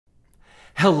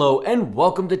Hello and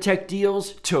welcome to Tech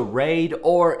Deals. To raid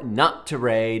or not to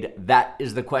raid? That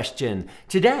is the question.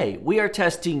 Today we are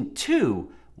testing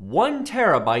two 1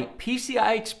 terabyte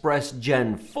PCI-Express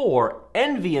Gen 4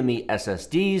 NVMe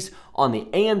SSDs on the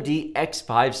AMD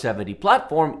X570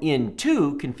 platform in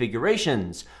two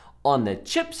configurations, on the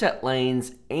chipset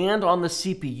lanes and on the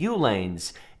CPU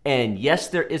lanes. And yes,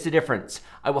 there is a difference.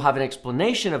 I will have an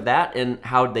explanation of that and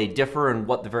how they differ and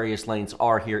what the various lanes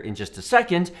are here in just a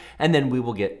second, and then we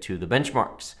will get to the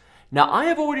benchmarks. Now, I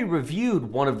have already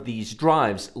reviewed one of these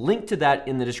drives, linked to that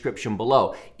in the description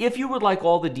below. If you would like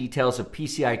all the details of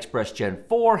PCI-Express Gen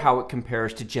 4, how it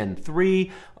compares to Gen 3,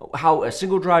 how a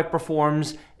single drive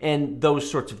performs, and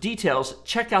those sorts of details,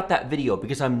 check out that video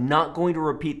because I'm not going to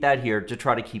repeat that here to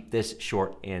try to keep this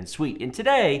short and sweet. And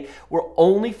today, we're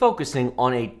only focusing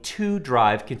on a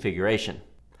 2-drive configuration.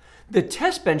 The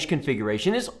test bench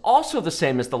configuration is also the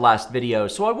same as the last video,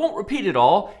 so I won't repeat it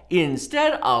all.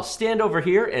 Instead, I'll stand over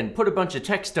here and put a bunch of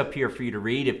text up here for you to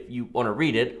read if you want to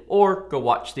read it, or go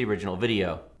watch the original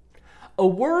video. A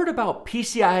word about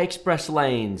PCI Express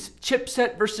lanes,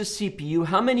 chipset versus CPU,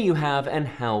 how many you have, and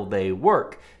how they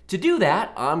work. To do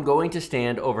that, I'm going to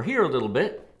stand over here a little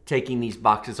bit, taking these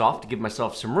boxes off to give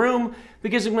myself some room,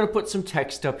 because I'm going to put some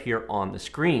text up here on the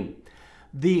screen.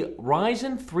 The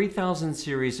Ryzen 3000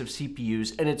 series of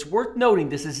CPUs, and it's worth noting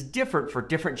this is different for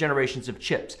different generations of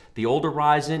chips. The older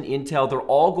Ryzen, Intel, they're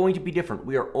all going to be different.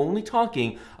 We are only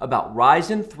talking about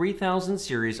Ryzen 3000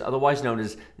 series, otherwise known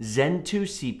as Zen 2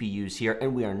 CPUs here,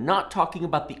 and we are not talking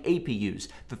about the APUs.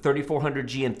 The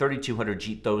 3400G and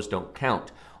 3200G, those don't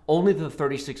count. Only the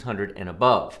 3600 and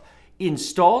above.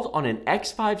 Installed on an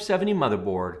X570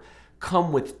 motherboard,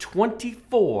 come with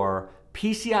 24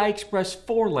 PCI-Express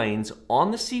 4 lanes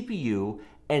on the CPU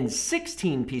and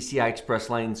 16 PCI-Express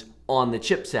lanes on the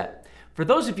chipset. For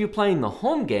those of you playing the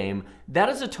home game, that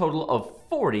is a total of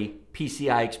 40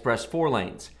 PCI-Express 4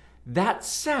 lanes. That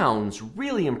sounds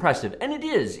really impressive, and it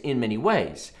is in many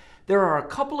ways. There are a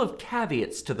couple of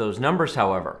caveats to those numbers,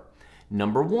 however.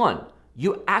 Number one,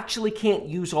 you actually can't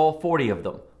use all 40 of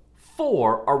them.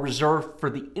 4 are reserved for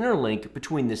the interlink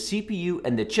between the CPU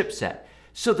and the chipset.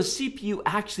 So the CPU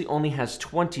actually only has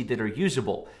 20 that are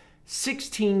usable.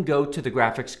 16 go to the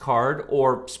graphics card,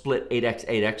 or split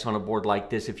 8x8x on a board like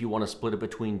this if you want to split it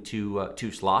between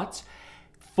two slots.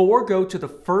 4 go to the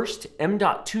first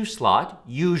M.2 slot.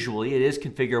 Usually it is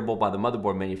configurable by the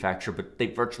motherboard manufacturer, but they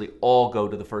virtually all go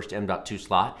to the first M.2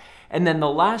 slot. And then the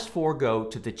last 4 go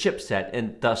to the chipset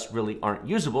and thus really aren't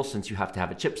usable since you have to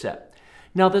have a chipset.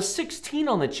 Now the 16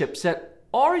 on the chipset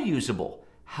are usable.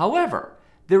 However,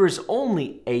 there is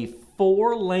only a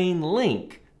 4-lane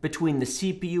link between the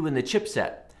CPU and the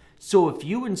chipset. So if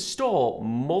you install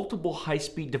multiple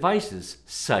high-speed devices,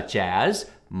 such as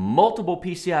multiple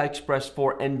PCI-Express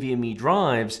 4 NVMe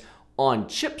drives on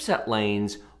chipset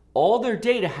lanes, all their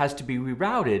data has to be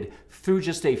rerouted through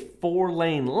just a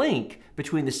 4-lane link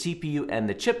between the CPU and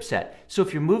the chipset. So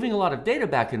if you're moving a lot of data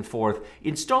back and forth,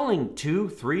 installing 2,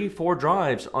 3, 4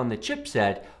 drives on the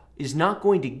chipset is not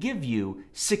going to give you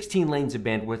 16 lanes of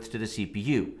bandwidth to the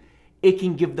CPU. It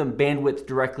can give them bandwidth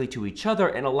directly to each other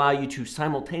and allow you to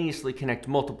simultaneously connect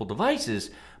multiple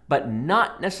devices, but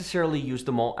not necessarily use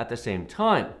them all at the same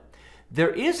time.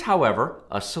 There is, however,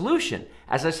 a solution.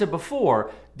 As I said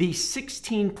before, the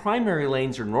 16 primary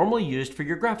lanes are normally used for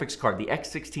your graphics card, the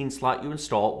X16 slot you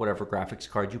install, whatever graphics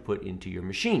card you put into your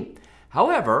machine.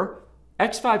 However,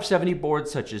 X570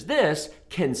 boards such as this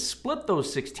can split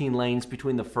those 16 lanes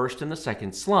between the first and the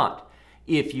second slot.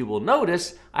 If you will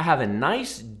notice, I have a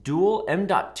nice dual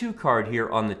M.2 card here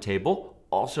on the table,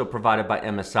 also provided by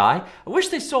MSI. I wish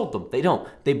they sold them. They don't.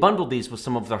 They bundled these with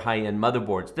some of their high-end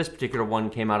motherboards. This particular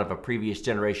one came out of a previous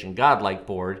generation Godlike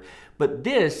board, but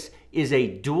this is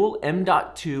a dual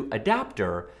M.2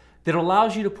 adapter that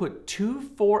allows you to put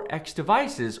two 4X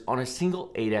devices on a single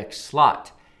 8X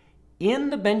slot.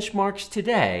 In the benchmarks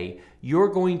today, you're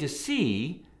going to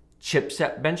see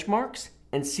chipset benchmarks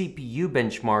and CPU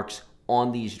benchmarks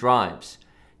on these drives.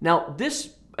 Now,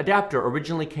 this adapter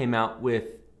originally came out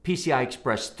with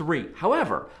PCI-Express 3.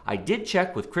 However, I did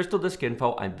check with Crystal Disk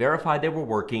Info, I verified they were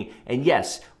working, and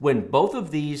yes, when both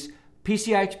of these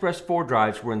PCI-Express 4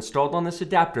 drives were installed on this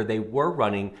adapter, they were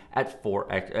running at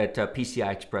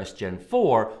PCI-Express Gen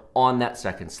 4 on that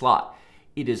second slot.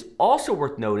 It is also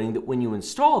worth noting that when you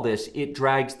install this, it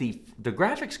drags the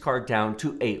graphics card down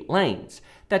to 8 lanes.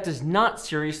 That does not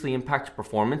seriously impact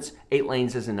performance. 8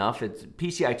 lanes is enough.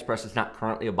 PCI Express is not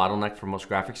currently a bottleneck for most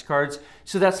graphics cards,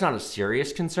 so that's not a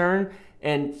serious concern.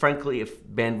 And frankly, if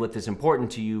bandwidth is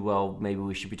important to you, well, maybe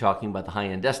we should be talking about the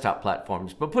high-end desktop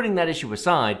platforms. But putting that issue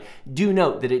aside, do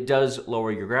note that it does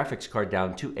lower your graphics card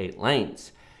down to 8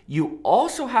 lanes. You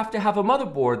also have to have a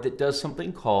motherboard that does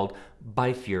something called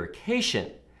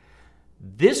bifurcation.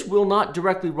 This will not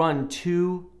directly run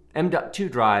two M.2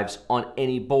 drives on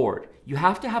any board. You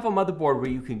have to have a motherboard where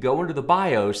you can go into the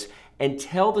BIOS and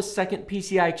tell the second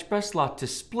PCI Express slot to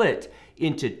split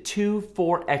into two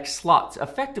 4x slots,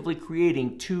 effectively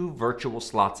creating two virtual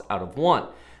slots out of one.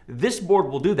 This board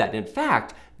will do that. In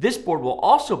fact, this board will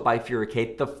also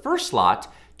bifurcate the first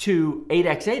slot to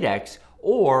 8x8x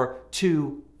or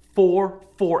to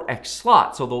 4x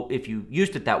slots, although if you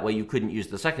used it that way, you couldn't use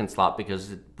the second slot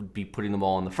because it would be putting them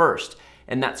all in the first.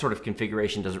 And that sort of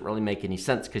configuration doesn't really make any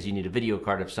sense because you need a video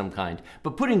card of some kind.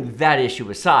 But putting that issue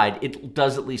aside, it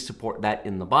does at least support that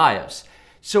in the BIOS.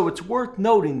 So it's worth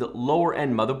noting that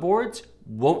lower-end motherboards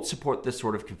won't support this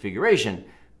sort of configuration.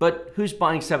 But who's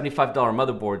buying $75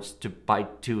 motherboards to buy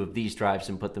two of these drives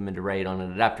and put them into RAID on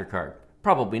an adapter card?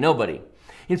 Probably nobody.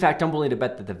 In fact, I'm willing to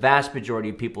bet that the vast majority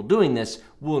of people doing this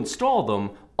will install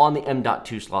them on the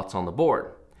M.2 slots on the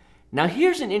board. Now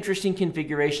here's an interesting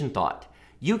configuration thought.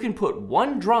 You can put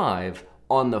one drive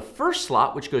on the first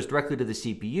slot, which goes directly to the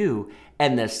CPU,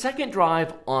 and the second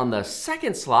drive on the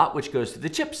second slot, which goes to the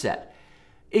chipset.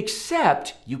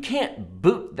 Except you can't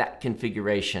boot that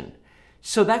configuration.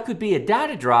 So that could be a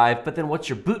data drive, but then what's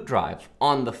your boot drive?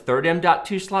 On the third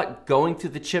M.2 slot going to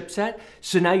the chipset?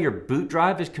 So now your boot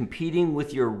drive is competing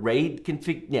with your RAID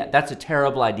config? Yeah, that's a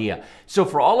terrible idea. So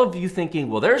for all of you thinking,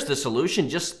 well, there's the solution,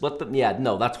 just split them. Yeah,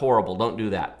 no, that's horrible. Don't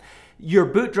do that. Your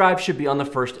boot drive should be on the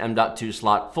first M.2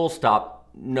 slot, full stop,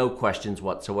 no questions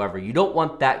whatsoever. You don't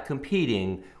want that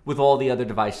competing with all the other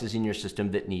devices in your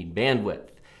system that need bandwidth.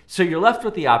 So you're left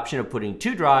with the option of putting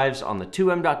two drives on the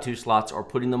two M.2 slots or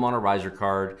putting them on a riser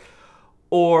card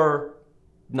or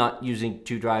not using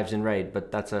two drives in RAID,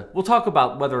 but we'll talk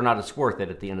about whether or not it's worth it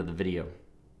at the end of the video.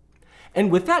 And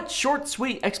with that short,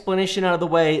 sweet explanation out of the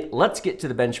way, let's get to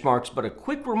the benchmarks. But a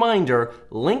quick reminder,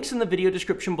 links in the video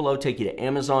description below take you to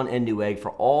Amazon and Newegg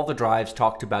for all the drives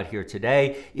talked about here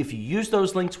today. If you use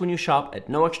those links when you shop at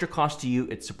no extra cost to you,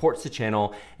 it supports the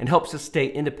channel and helps us stay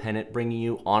independent, bringing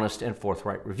you honest and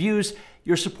forthright reviews.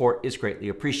 Your support is greatly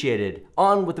appreciated.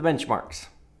 On with the benchmarks.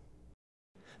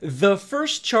 The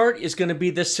first chart is going to be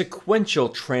the sequential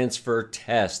transfer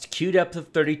test. Queue depth of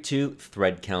 32,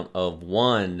 thread count of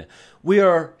 1. We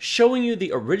are showing you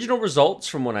the original results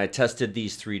from when I tested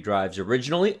these three drives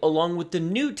originally, along with the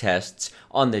new tests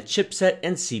on the chipset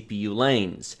and CPU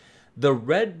lanes. The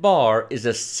red bar is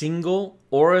a single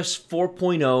Aorus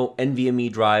 4.0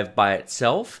 NVMe drive by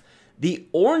itself. The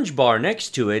orange bar next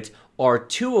to it are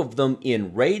two of them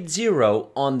in RAID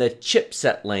 0 on the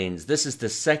chipset lanes. This is the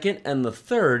second and the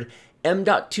third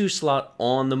M.2 slot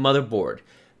on the motherboard.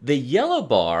 The yellow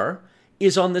bar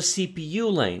is on the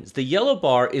CPU lanes. The yellow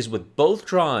bar is with both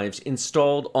drives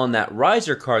installed on that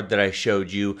riser card that I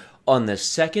showed you on the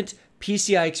second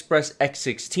PCI-Express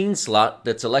X16 slot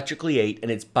that's electrically 8 and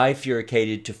it's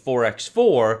bifurcated to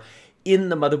 4x4 in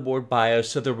the motherboard BIOS,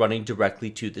 so they're running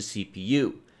directly to the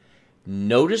CPU.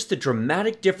 Notice the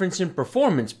dramatic difference in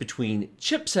performance between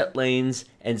chipset lanes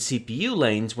and CPU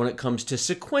lanes when it comes to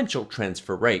sequential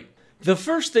transfer rate. The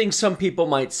first thing some people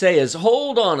might say is,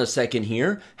 hold on a second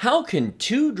here, how can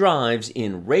two drives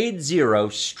in RAID 0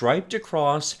 striped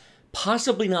across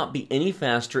possibly not be any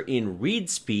faster in read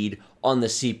speed on the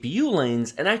CPU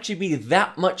lanes and actually be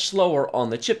that much slower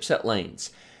on the chipset lanes?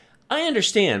 I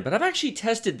understand, but I've actually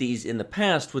tested these in the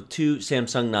past with two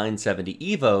Samsung 970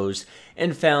 EVOs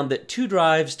and found that two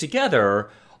drives together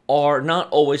are not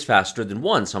always faster than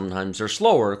one. Sometimes they're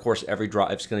slower. Of course, every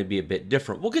drive is going to be a bit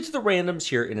different. We'll get to the randoms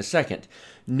here in a second.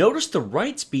 Notice the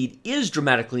write speed is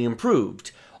dramatically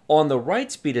improved. On the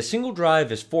write speed, a single drive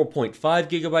is 4.5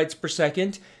 gigabytes per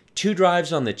second. Two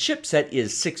drives on the chipset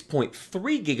is 6.3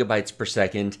 gigabytes per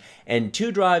second, and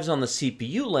two drives on the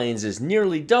CPU lanes is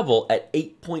nearly double at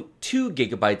 8.2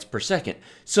 gigabytes per second.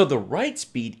 So the write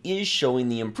speed is showing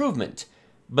the improvement,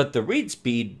 but the read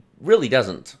speed really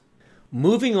doesn't.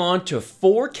 Moving on to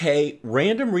 4K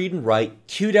random read and write,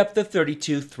 queue depth of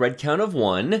 32, thread count of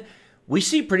 1, we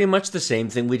see pretty much the same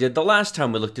thing we did the last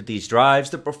time we looked at these drives.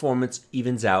 The performance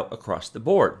evens out across the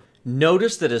board.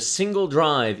 Notice that a single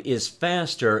drive is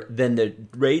faster than the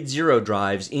RAID 0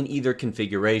 drives in either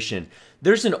configuration.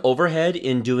 There's an overhead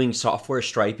in doing software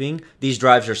striping. These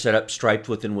drives are set up striped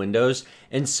within Windows,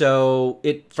 and so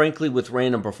it, frankly, with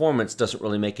random performance doesn't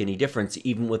really make any difference,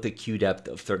 even with a queue depth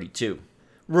of 32.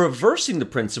 Reversing the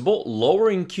principle,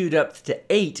 lowering queue depth to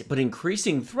 8 but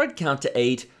increasing thread count to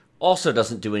 8 also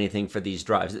doesn't do anything for these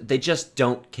drives. They just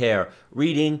don't care.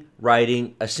 Reading,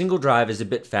 writing, a single drive is a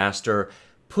bit faster.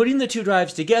 Putting the two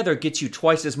drives together gets you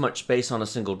twice as much space on a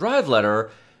single drive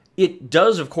letter. It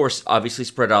does, of course, obviously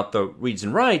spread out the reads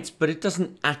and writes, but it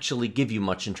doesn't actually give you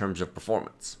much in terms of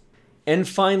performance. And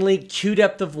finally, queue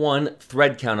depth of 1,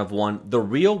 thread count of 1, the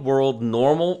real-world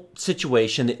normal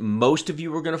situation that most of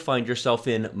you are going to find yourself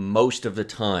in most of the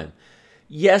time.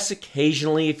 Yes,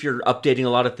 occasionally, if you're updating a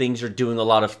lot of things or doing a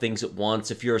lot of things at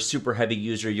once, if you're a super heavy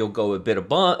user, you'll go a bit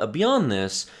beyond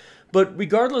this. But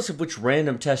regardless of which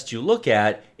random test you look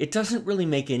at, it doesn't really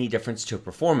make any difference to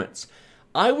performance.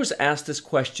 I was asked this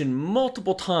question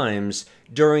multiple times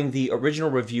during the original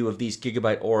review of these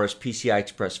Gigabyte Aorus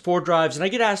PCI-Express 4 drives, and I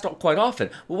get asked quite often,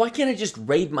 well, why can't I just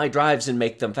RAID my drives and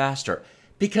make them faster?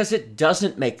 Because it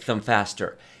doesn't make them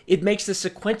faster. It makes the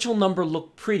sequential number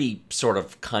look pretty, sort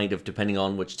of, kind of, depending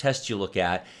on which test you look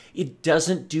at. It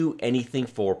doesn't do anything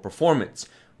for performance.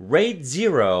 RAID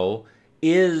 0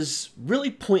 is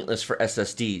really pointless for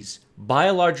SSDs. Buy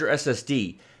a larger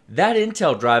SSD. That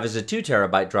Intel drive is a 2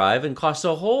 terabyte drive and costs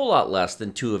a whole lot less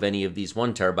than 2 of any of these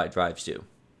 1 terabyte drives do.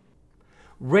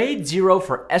 RAID 0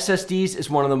 for SSDs is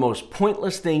one of the most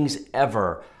pointless things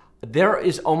ever. There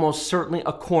is almost certainly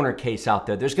a corner case out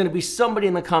there. There's going to be somebody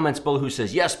in the comments below who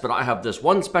says, yes, but I have this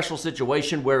one special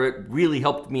situation where it really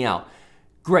helped me out.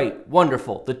 Great,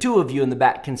 wonderful. The two of you in the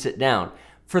back can sit down.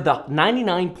 For the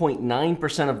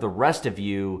 99.9% of the rest of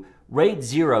you, RAID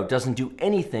 0 doesn't do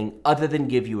anything other than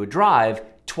give you a drive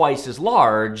twice as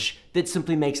large that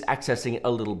simply makes accessing it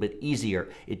a little bit easier.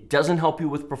 It doesn't help you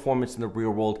with performance in the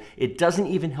real world. It doesn't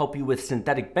even help you with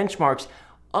synthetic benchmarks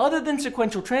other than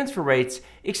sequential transfer rates,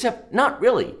 except not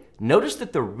really. Notice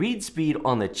that the read speed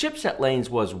on the chipset lanes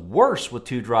was worse with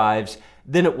 2 drives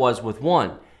than it was with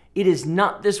 1. It is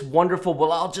not this wonderful,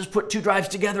 well, I'll just put 2 drives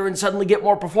together and suddenly get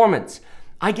more performance.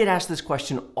 I get asked this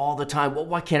question all the time. Well,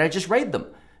 why can't I just RAID them?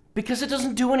 Because it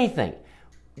doesn't do anything.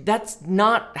 That's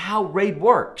not how RAID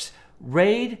works.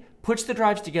 RAID puts the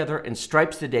drives together and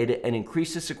stripes the data and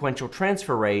increases sequential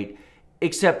transfer rate,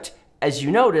 except, as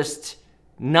you noticed,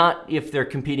 not if they're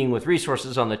competing with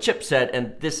resources on the chipset,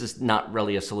 and this is not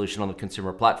really a solution on the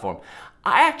consumer platform.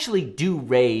 I actually do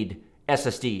RAID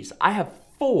SSDs. I have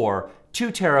 4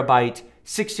 2 terabyte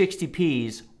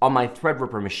 660p's on my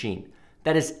Threadripper machine.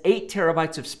 That is 8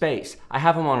 terabytes of space. I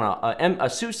have them on a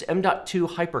ASUS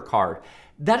M.2 HyperCard.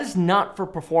 That is not for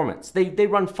performance. They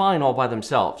run fine all by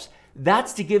themselves.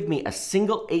 That's to give me a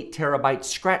single 8 terabyte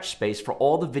scratch space for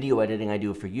all the video editing I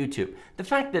do for YouTube. The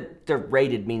fact that they're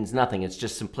rated means nothing. It's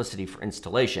just simplicity for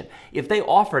installation. If they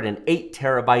offered an 8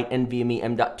 terabyte NVMe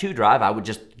M.2 drive, I would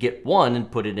just get one and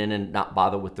put it in and not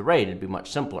bother with the RAID. It'd be much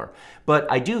simpler. But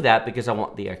I do that because I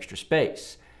want the extra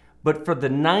space. But for the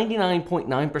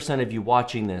 99.9% of you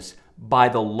watching this, buy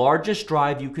the largest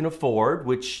drive you can afford,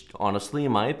 which honestly,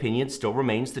 in my opinion, still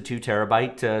remains the 2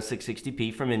 terabyte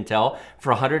 660p from Intel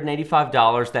for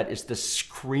 $185. That is the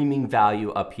screaming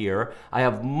value up here. I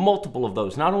have multiple of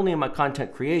those, not only in my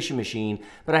content creation machine,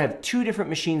 but I have 2 different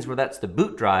machines where that's the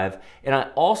boot drive, and I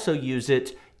also use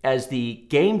it as the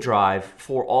game drive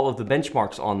for all of the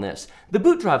benchmarks on this. The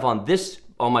boot drive on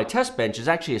my test bench is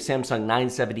actually a Samsung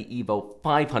 970 EVO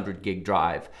 500 gig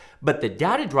drive, but the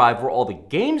data drive where all the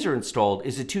games are installed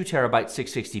is a 2 terabyte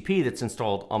 660p that's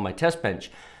installed on my test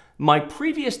bench. My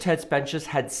previous test benches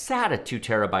had SATA 2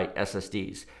 terabyte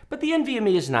SSDs, but the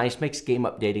NVMe is nice, makes game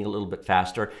updating a little bit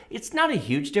faster. It's not a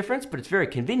huge difference, but it's very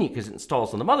convenient because it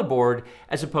installs on the motherboard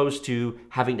as opposed to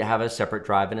having to have a separate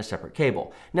drive and a separate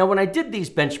cable. Now, when I did these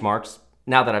benchmarks,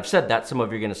 now that I've said that, some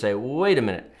of you are going to say, wait a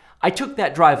minute. I took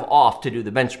that drive off to do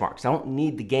the benchmarks. I don't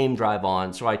need the game drive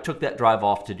on, so I took that drive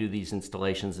off to do these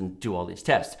installations and do all these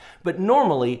tests. But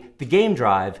normally, the game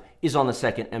drive is on the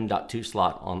second M.2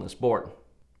 slot on this board.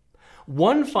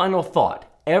 One final thought.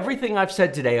 Everything I've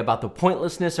said today about the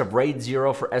pointlessness of RAID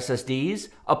 0 for SSDs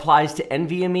applies to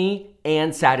NVMe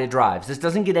and SATA drives. This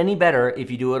doesn't get any better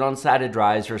if you do it on SATA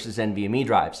drives versus NVMe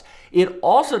drives. It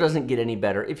also doesn't get any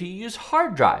better if you use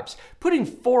hard drives. Putting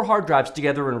 4 hard drives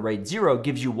together in RAID 0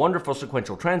 gives you wonderful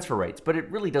sequential transfer rates, but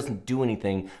it really doesn't do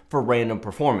anything for random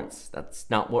performance. That's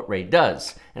not what RAID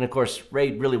does. And of course,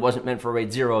 RAID really wasn't meant for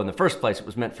RAID 0 in the first place. It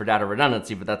was meant for data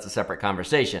redundancy, but that's a separate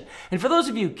conversation. And for those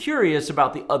of you curious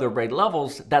about the other RAID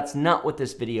levels, that's not what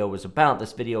this video was about.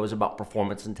 This video is about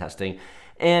performance and testing.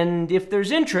 And if there's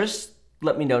interest,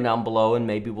 let me know down below and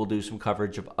maybe we'll do some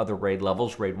coverage of other RAID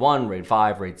levels, RAID 1, RAID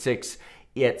 5, RAID 6,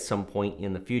 at some point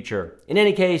in the future. In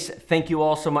any case, thank you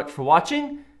all so much for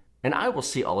watching, and I will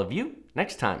see all of you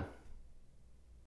next time.